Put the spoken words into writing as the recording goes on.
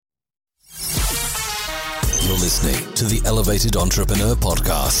You're listening to the Elevated Entrepreneur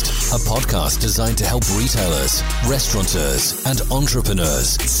Podcast, a podcast designed to help retailers, restaurateurs, and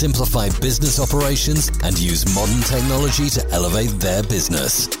entrepreneurs simplify business operations and use modern technology to elevate their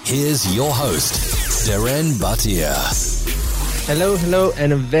business. Here's your host, Dhiren Bhatia. Hello,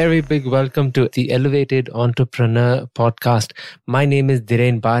 and a very big welcome to the Elevated Entrepreneur Podcast. My name is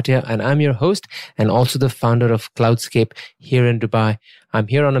Dhiren Bhatia, and I'm your host and also the founder of Cloudscape here in Dubai. I'm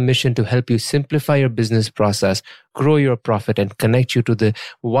here on a mission to help you simplify your business process, grow your profit, and connect you to the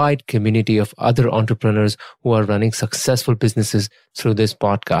wide community of other entrepreneurs who are running successful businesses through this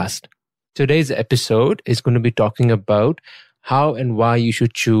podcast. Today's episode is going to be talking about how and why you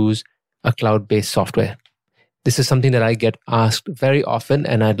should choose a cloud-based software. This is something that I get asked very often,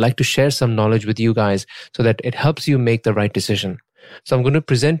 and I'd like to share some knowledge with you guys so that it helps you make the right decision. So I'm going to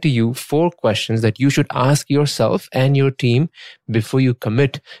present to you 4 questions that you should ask yourself and your team before you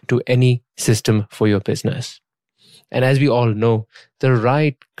commit to any system for your business. And as we all know, the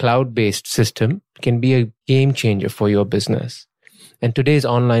right cloud-based system can be a game changer for your business. And today's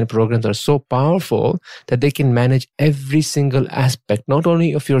online programs are so powerful that they can manage every single aspect, not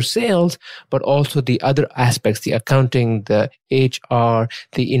only of your sales, but also the other aspects, the accounting, the HR,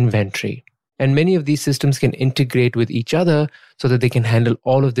 the inventory. And many of these systems can integrate with each other so that they can handle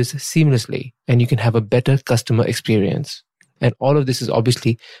all of this seamlessly, and you can have a better customer experience. And all of this is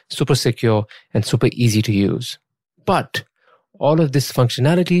obviously super secure and super easy to use. But all of this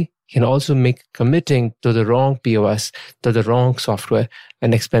functionality can also make committing to the wrong POS, to the wrong software,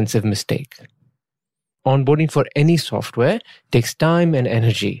 an expensive mistake. Onboarding for any software takes time and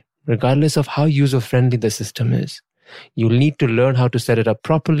energy, regardless of how user-friendly the system is. You'll need to learn how to set it up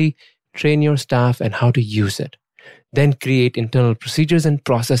properly, train your staff, and how to use it. Then create internal procedures and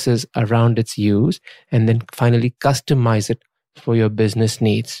processes around its use, and then finally customize it for your business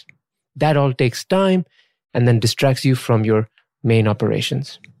needs. That all takes time and then distracts you from your main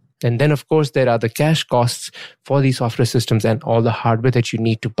operations. And then, of course, there are the cash costs for these software systems and all the hardware that you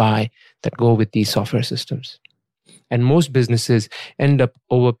need to buy that go with these software systems. And most businesses end up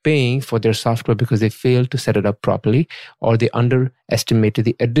overpaying for their software because they fail to set it up properly or they underestimated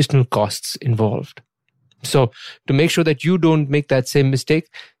the additional costs involved. So to make sure that you don't make that same mistake,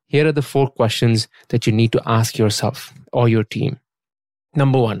 here are the 4 questions that you need to ask yourself or your team.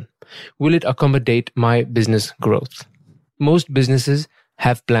 Number 1, will it accommodate my business growth? Most businesses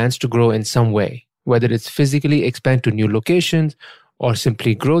have plans to grow in some way, whether it's physically expand to new locations or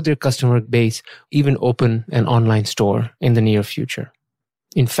simply grow their customer base, even open an online store in the near future.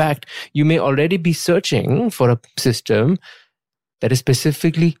 In fact, you may already be searching for a system that is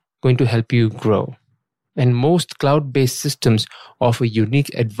specifically going to help you grow. And most cloud-based systems offer unique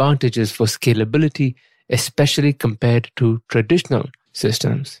advantages for scalability, especially compared to traditional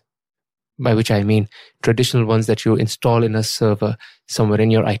systems. By which I mean traditional ones that you install in a server somewhere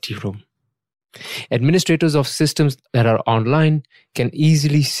in your IT room. Administrators of systems that are online can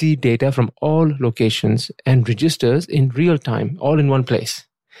easily see data from all locations and registers in real time, all in one place.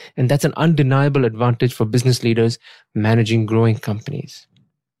 And that's an undeniable advantage for business leaders managing growing companies.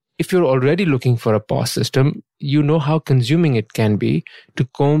 If you're already looking for a POS system, you know how consuming it can be to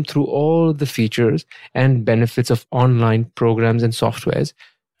comb through all the features and benefits of online programs and softwares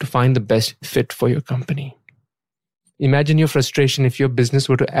to find the best fit for your company. Imagine your frustration if your business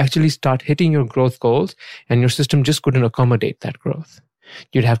were to actually start hitting your growth goals and your system just couldn't accommodate that growth.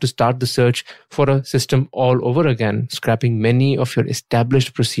 You'd have to start the search for a system all over again, scrapping many of your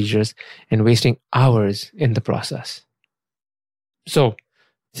established procedures and wasting hours in the process. So,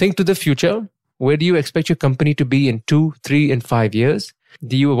 think to the future. Where do you expect your company to be in 2, 3, and 5 years?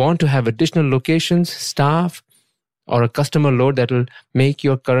 Do you want to have additional locations, staff, or a customer load that will make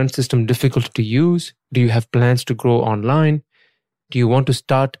your current system difficult to use? Do you have plans to grow online? Do you want to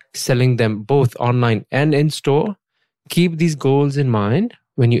start selling them both online and in store? Keep these goals in mind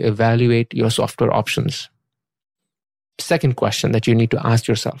when you evaluate your software options. Second question that you need to ask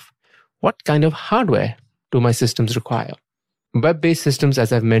yourself, what kind of hardware do my systems require? Web-based systems,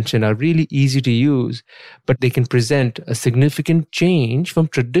 as I've mentioned, are really easy to use, but they can present a significant change from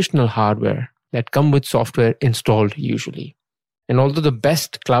traditional hardware that come with software installed usually. And although the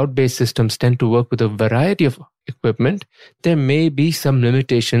best cloud-based systems tend to work with a variety of equipment, there may be some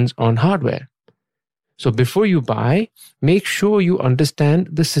limitations on hardware. So before you buy, make sure you understand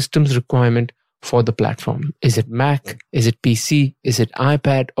the system's requirement for the platform. Is it Mac? Is it PC? Is it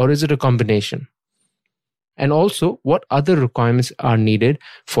iPad? Or is it a combination? And also, what other requirements are needed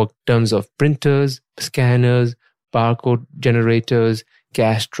for terms of printers, scanners, barcode generators,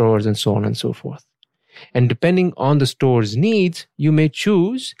 cash drawers, and so on and so forth. And depending on the store's needs, you may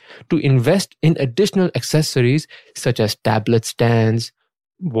choose to invest in additional accessories such as tablet stands,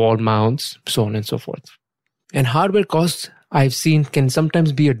 wall mounts, so on and so forth. And hardware costs, I've seen, can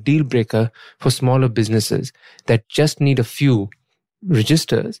sometimes be a deal breaker for smaller businesses that just need a few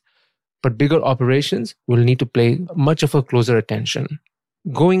registers, but bigger operations will need to pay much of a closer attention.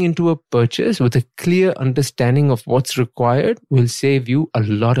 Going into a purchase with a clear understanding of what's required will save you a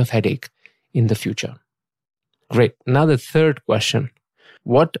lot of headache in the future. Great. Now the third question.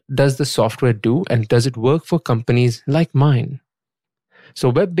 What does the software do, and does it work for companies like mine? So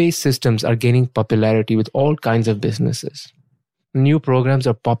web-based systems are gaining popularity with all kinds of businesses. New programs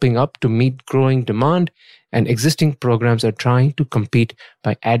are popping up to meet growing demand, and existing programs are trying to compete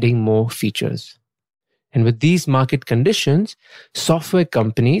by adding more features. And with these market conditions, software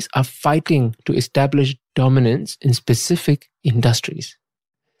companies are fighting to establish dominance in specific industries.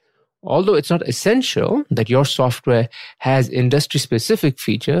 Although it's not essential that your software has industry-specific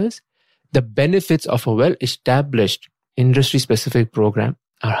features, the benefits of a well-established industry-specific program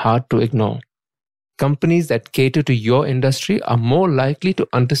are hard to ignore. Companies that cater to your industry are more likely to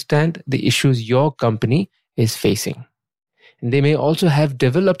understand the issues your company is facing. And they may also have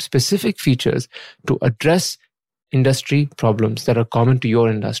developed specific features to address industry problems that are common to your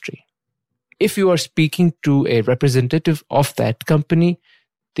industry. If you are speaking to a representative of that company,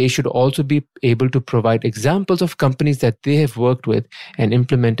 they should also be able to provide examples of companies that they have worked with and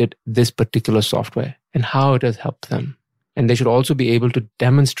implemented this particular software and how it has helped them. And they should also be able to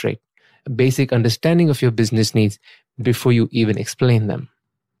demonstrate a basic understanding of your business needs before you even explain them.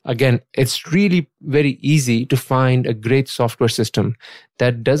 Again, it's really very easy to find a great software system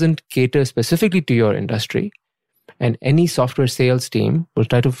that doesn't cater specifically to your industry, and any software sales team will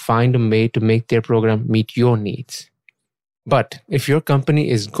try to find a way to make their program meet your needs. But if your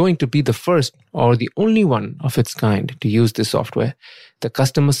company is going to be the first or the only one of its kind to use this software, the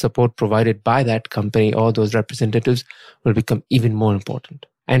customer support provided by that company or those representatives will become even more important.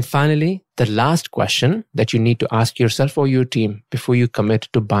 And finally, the last question that you need to ask yourself or your team before you commit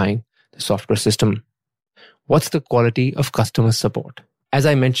to buying the software system. What's the quality of customer support? As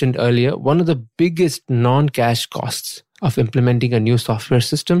I mentioned earlier, one of the biggest non-cash costs of implementing a new software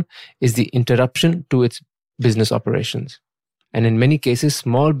system is the interruption to its business operations. And in many cases,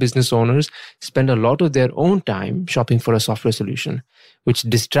 small business owners spend a lot of their own time shopping for a software solution, which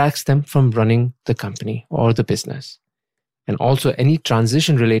distracts them from running the company or the business. And also, any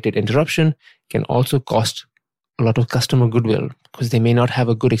transition-related interruption can also cost a lot of customer goodwill because they may not have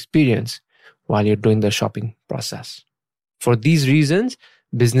a good experience while you're doing the shopping process. For these reasons,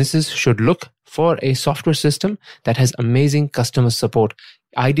 businesses should look for a software system that has amazing customer support,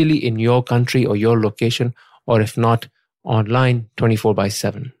 ideally in your country or your location, or if not, online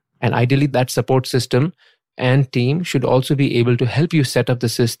 24/7. And ideally, that support system and team should also be able to help you set up the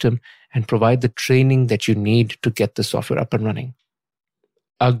system and provide the training that you need to get the software up and running.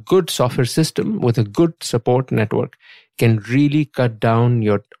 A good software system with a good support network can really cut down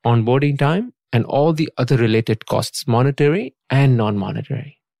your onboarding time and all the other related costs, monetary and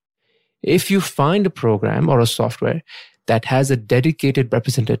non-monetary. If you find a program or a software that has a dedicated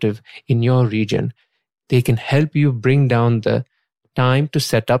representative in your region, they can help you bring down the time to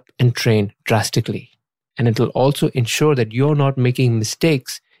set up and train drastically. And it will also ensure that you're not making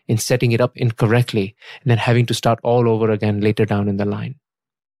mistakes in setting it up incorrectly and then having to start all over again later down in the line.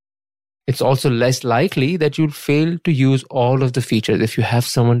 It's also less likely that you'll fail to use all of the features if you have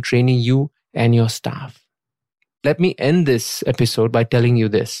someone training you and your staff. Let me end this episode by telling you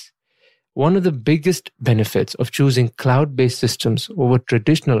this. One of the biggest benefits of choosing cloud-based systems over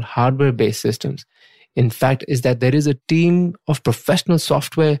traditional hardware-based systems, in fact, is that there is a team of professional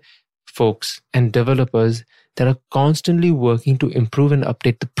software folks and developers that are constantly working to improve and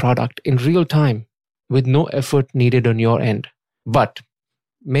update the product in real time with no effort needed on your end. But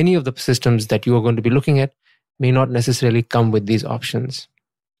many of the systems that you are going to be looking at may not necessarily come with these options.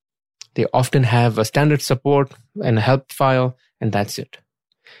 They often have a standard support and a help file, and that's it.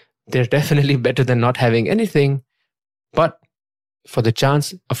 They're definitely better than not having anything, but for the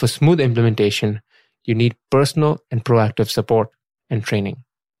chance of a smooth implementation, you need personal and proactive support and training.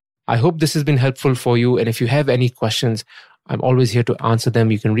 I hope this has been helpful for you, and if you have any questions, I'm always here to answer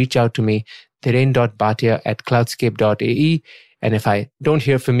them. You can reach out to me, dhiren.bhatia@cloudscape.ae, and if I don't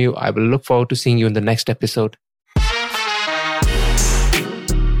hear from you, I will look forward to seeing you in the next episode.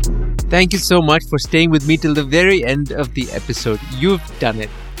 Thank you so much for staying with me till the very end of the episode. You've done it.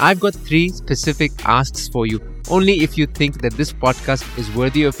 I've got 3 specific asks for you, only if you think that this podcast is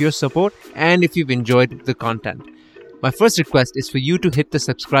worthy of your support and if you've enjoyed the content. My first request is for you to hit the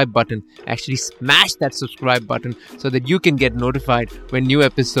subscribe button. Actually, smash that subscribe button so that you can get notified when new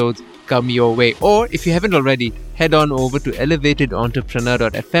episodes come your way. Or if you haven't already, head on over to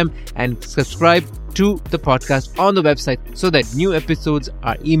elevatedentrepreneur.fm and subscribe to the podcast on the website so that new episodes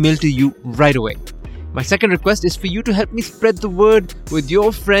are emailed to you right away. My second request is for you to help me spread the word with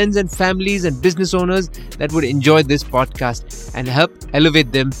your friends and families and business owners that would enjoy this podcast and help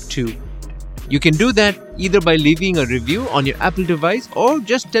elevate them too. You can do that either by leaving a review on your Apple device or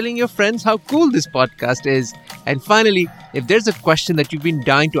just telling your friends how cool this podcast is. And finally, if there's a question that you've been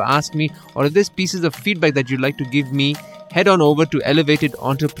dying to ask me, or if there's pieces of feedback that you'd like to give me, head on over to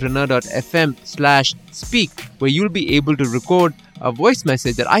elevatedentrepreneur.fm/speak, where you'll be able to record a voice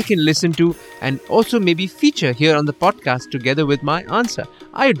message that I can listen to and also maybe feature here on the podcast together with my answer.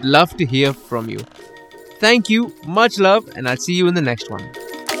 I'd love to hear from you. Thank you, much love, and I'll see you in the next one.